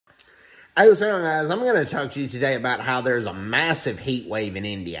Hey, what's going on, guys? I'm going to talk to you today about how there's a massive heat wave in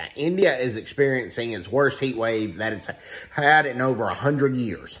India. India is experiencing its worst heat wave that it's had in over 100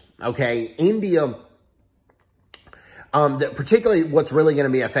 years. Okay, India, particularly what's really going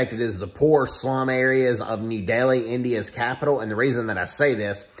to be affected is the poor slum areas of New Delhi, India's capital. And the reason that I say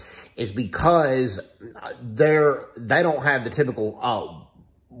this is because they don't have the typical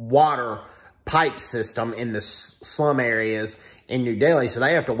water pipe system in the slum areas in New Delhi, so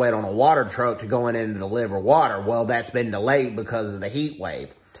they have to wait on a water truck to go in and deliver water. Well, that's been delayed because of the heat wave,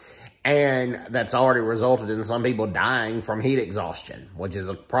 and that's already resulted in some people dying from heat exhaustion, which is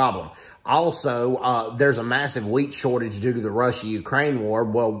a problem. Also, there's a massive wheat shortage due to the Russia-Ukraine war.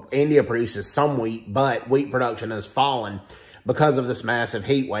 Well, India produces some wheat, but wheat production has fallen because of this massive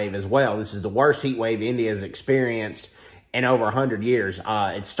heat wave as well. This is the worst heat wave India has experienced in over 100 years.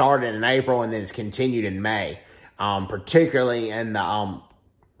 It started in April and then it's continued in May. Particularly in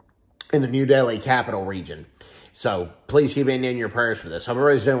the New Delhi capital region. So please keep it in your prayers for this. Hope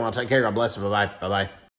everybody's doing well. Take care. God bless you. Bye-bye. Bye-bye.